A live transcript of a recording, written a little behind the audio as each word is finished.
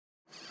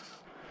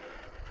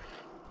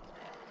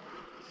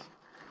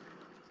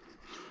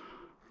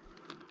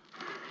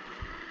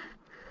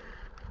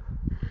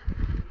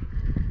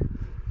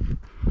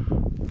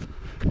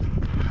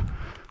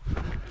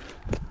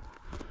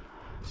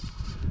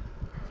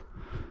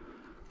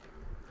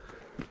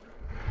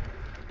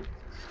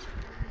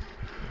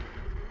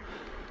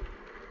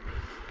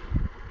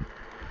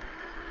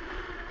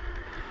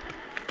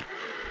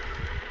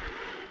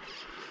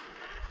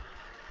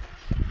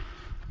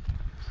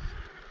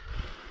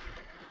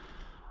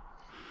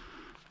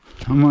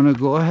I'm gonna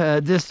go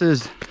ahead.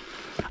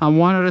 I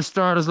wanted to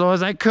start as low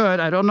as I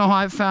could. I don't know how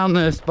I found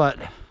this, but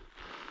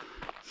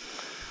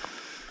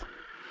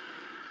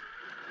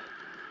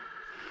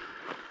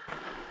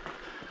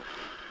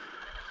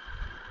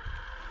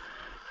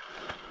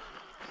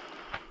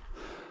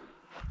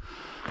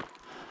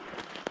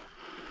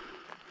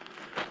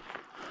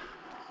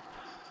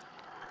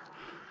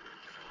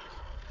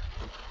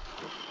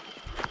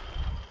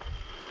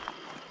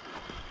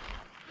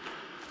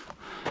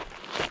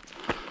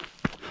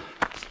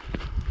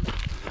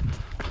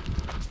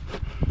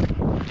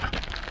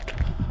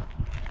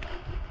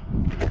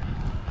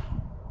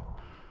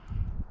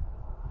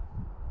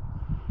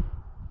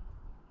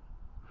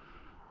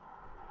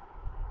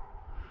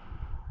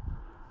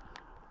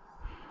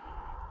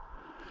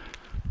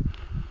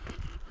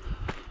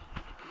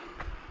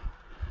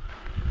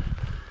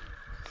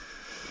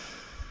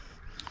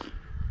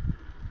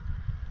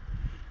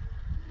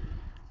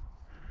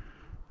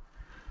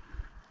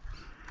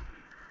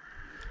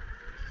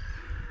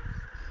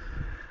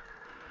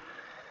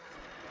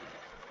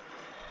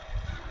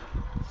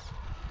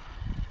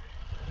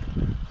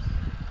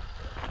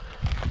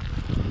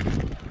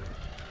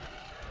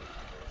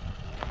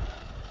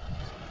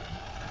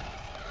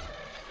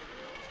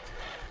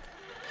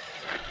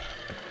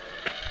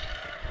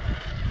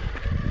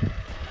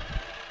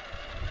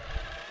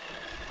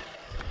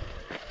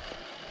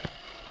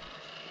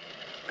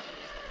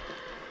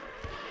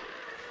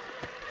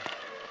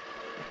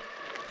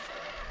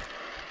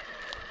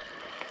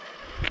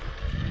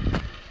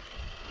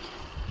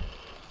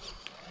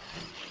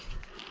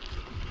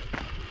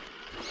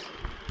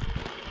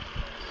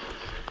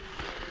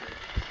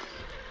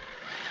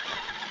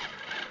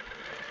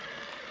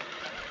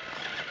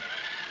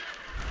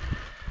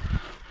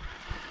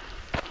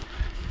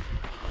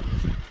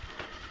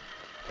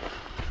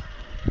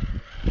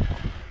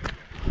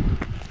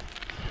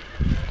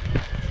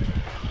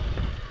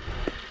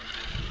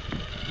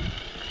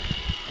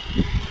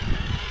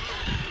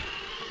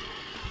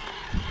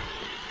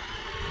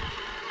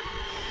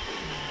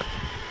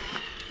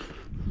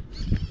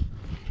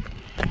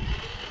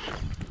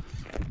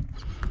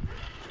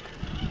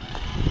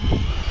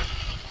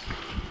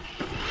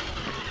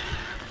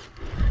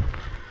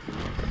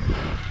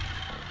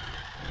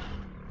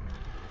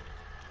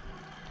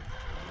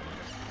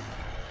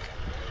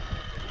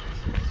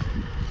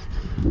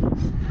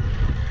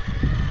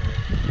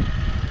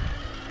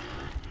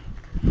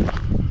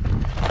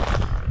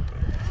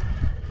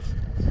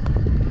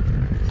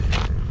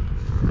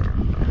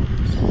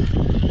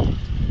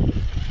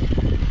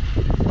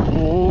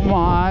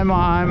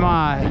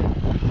my.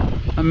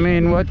 I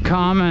mean, what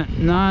comment?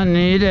 None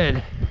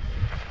needed.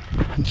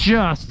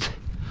 Just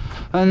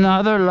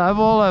another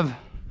level of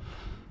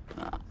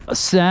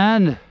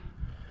sand.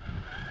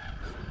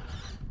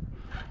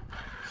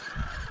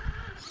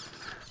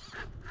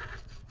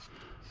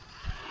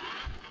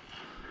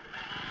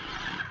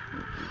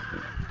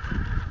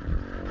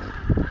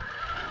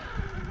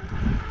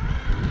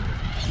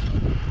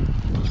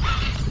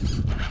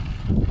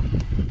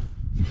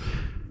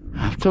 I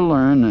have to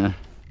learn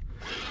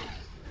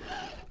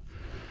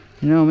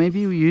you know,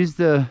 maybe we use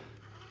the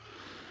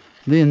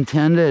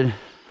intended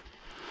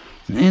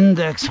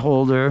index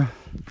holder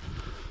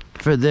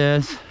for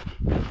this.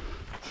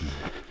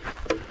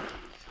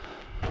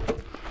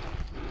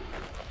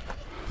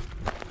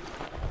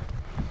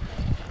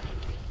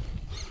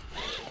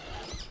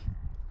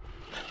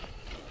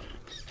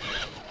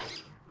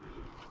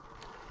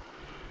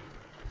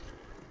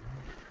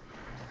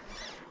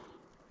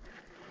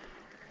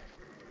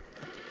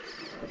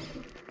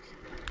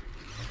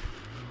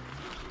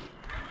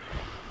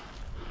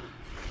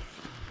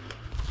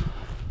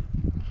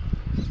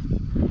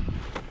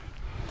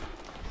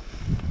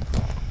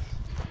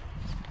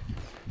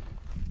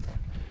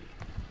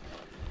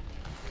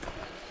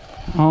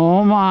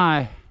 Oh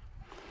my.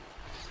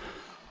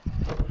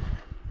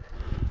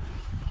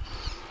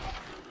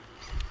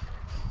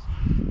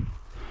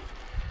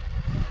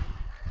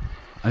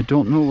 I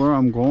don't know where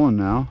I'm going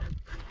now.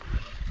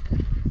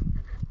 I'm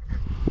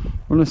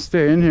gonna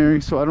stay in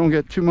here so I don't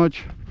get too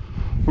much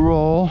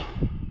roll.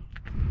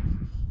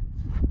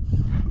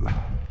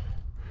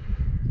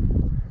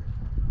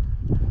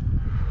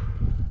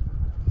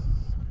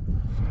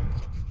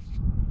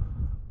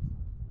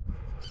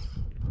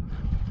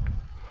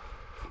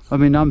 I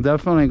mean, I'm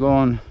definitely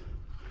going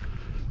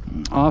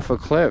off a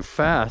cliff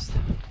fast.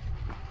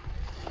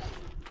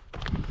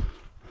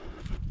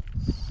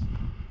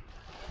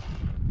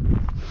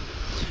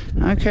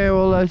 Okay,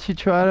 we'll let you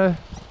try to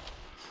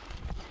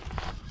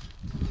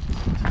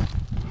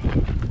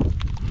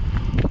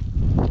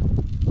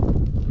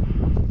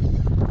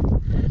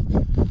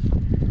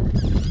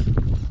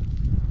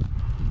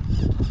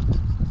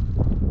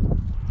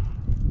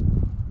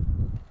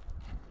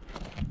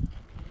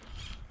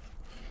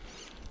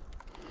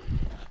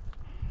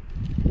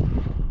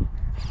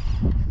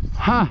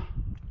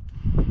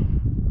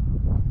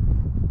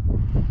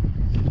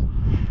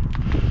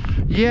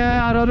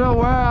Yeah, I don't know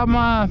where I'm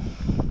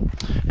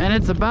and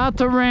it's about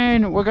to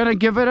rain. We're gonna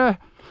give it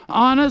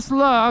honest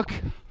look.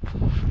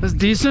 There's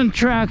decent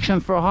traction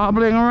for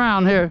hobbling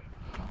around here.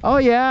 Oh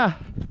yeah.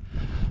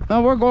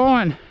 No, we're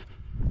going.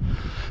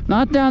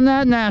 Not down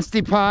that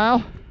nasty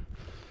pile.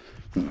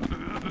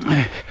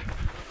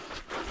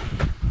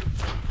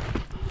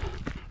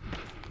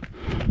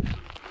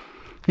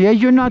 Yeah,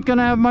 you're not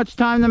gonna have much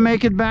time to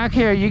make it back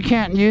here. You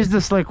can't use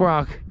the slick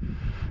rock.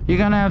 You're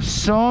gonna have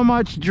so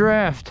much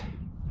drift.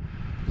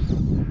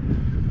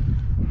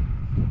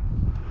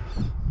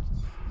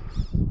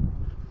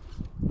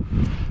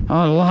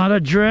 A lot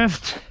of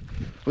drift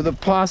with a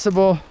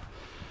possible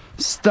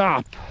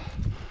stop.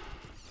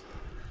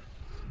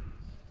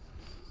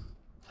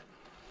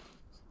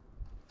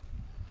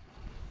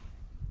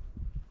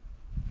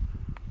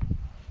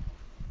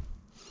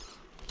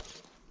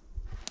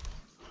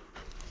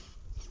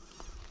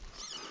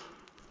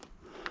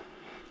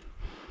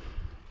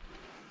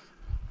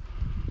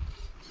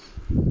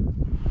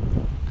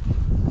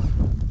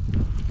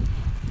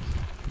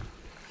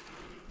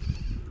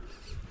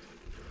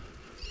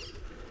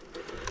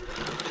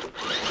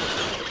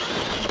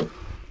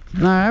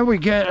 All right, we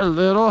get a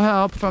little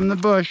help from the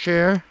bush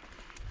here.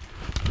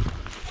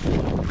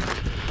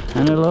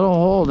 And a little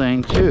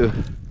holding too.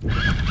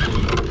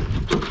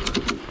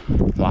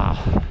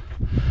 Wow.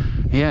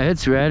 Yeah,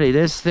 it's ready.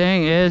 This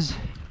thing is...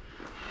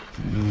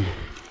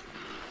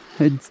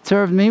 It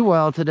served me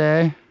well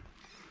today.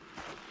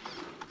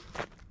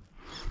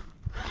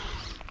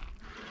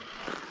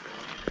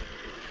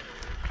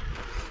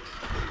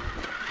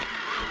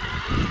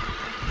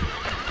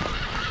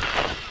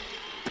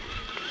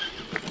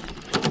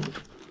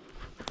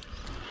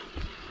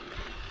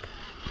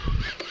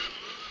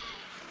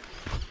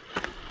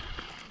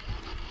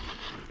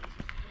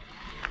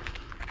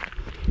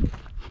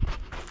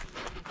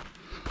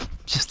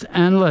 Just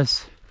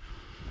endless,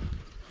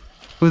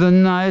 with a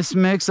nice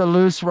mix of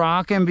loose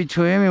rock in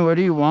between. I mean, what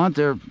do you want?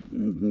 They're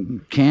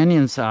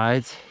canyon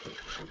sides.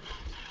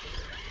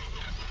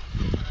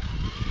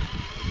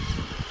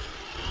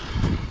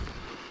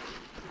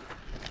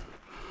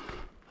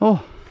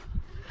 Oh,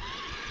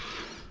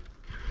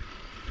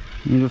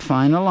 need to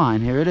find a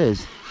line. Here it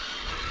is.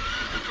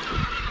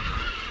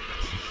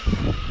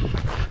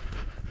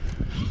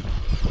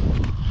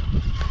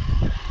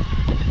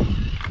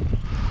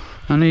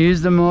 I'm gonna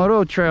use the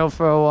moto trail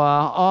for a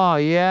while. Oh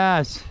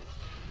yes,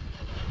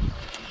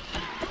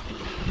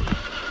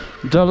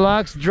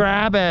 deluxe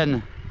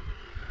drabbing.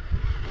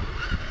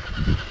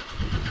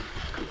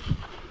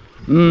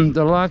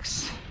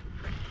 Deluxe,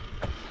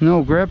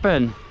 no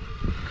gripping.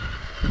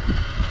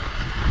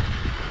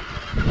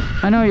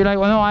 I know you're like,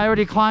 well, no, I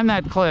already climbed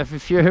that cliff.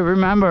 If you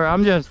remember,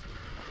 I'm just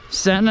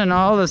sending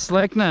all the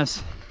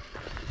slickness.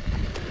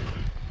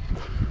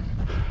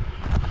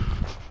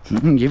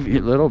 Give you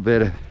a little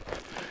bit of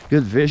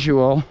good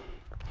visual.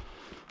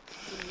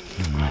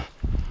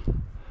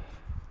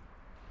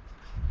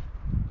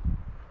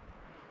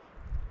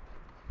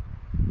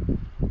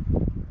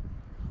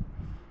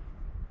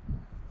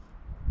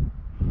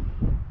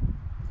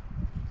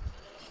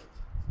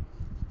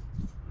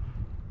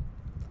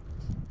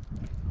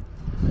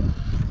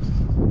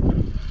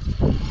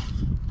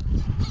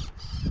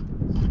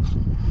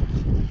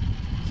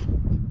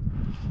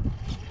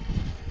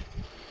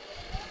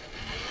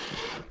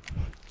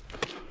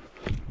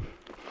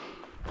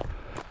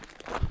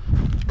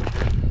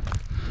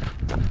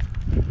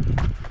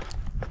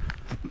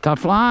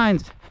 Tough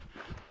lines.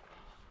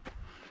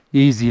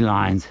 Easy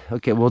lines.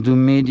 Okay, we'll do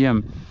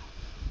medium,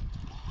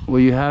 where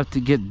you have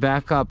to get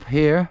back up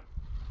here.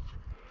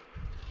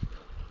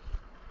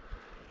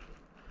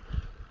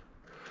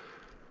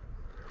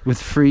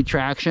 With free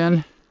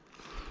traction.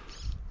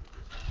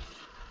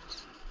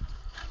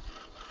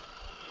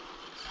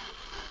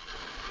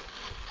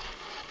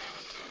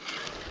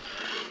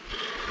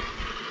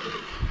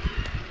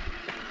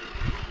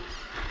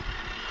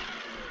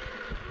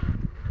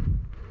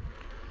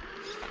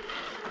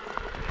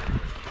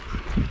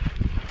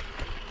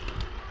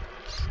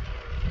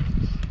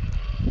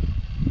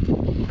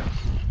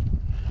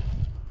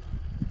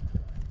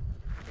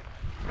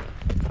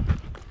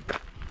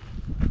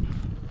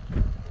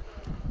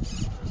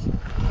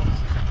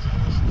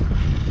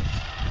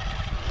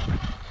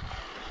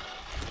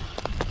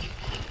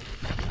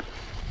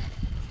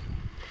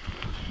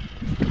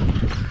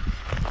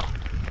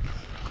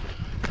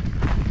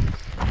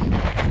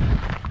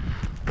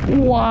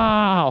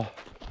 Wow.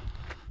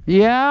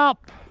 Yep.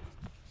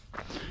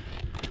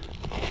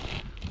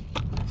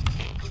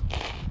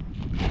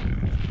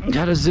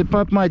 Gotta zip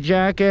up my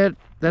jacket.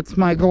 That's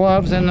my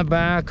gloves in the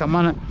back. I'm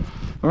gonna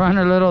run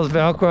a little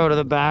Velcro to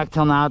the back.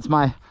 Till now it's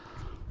my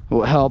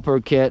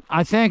helper kit.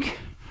 I think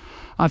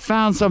I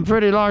found some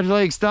pretty large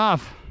lake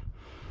stuff.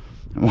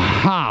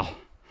 Wow.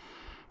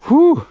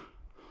 Whew.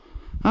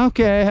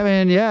 Okay, I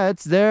mean, yeah,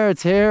 it's there,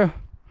 it's here.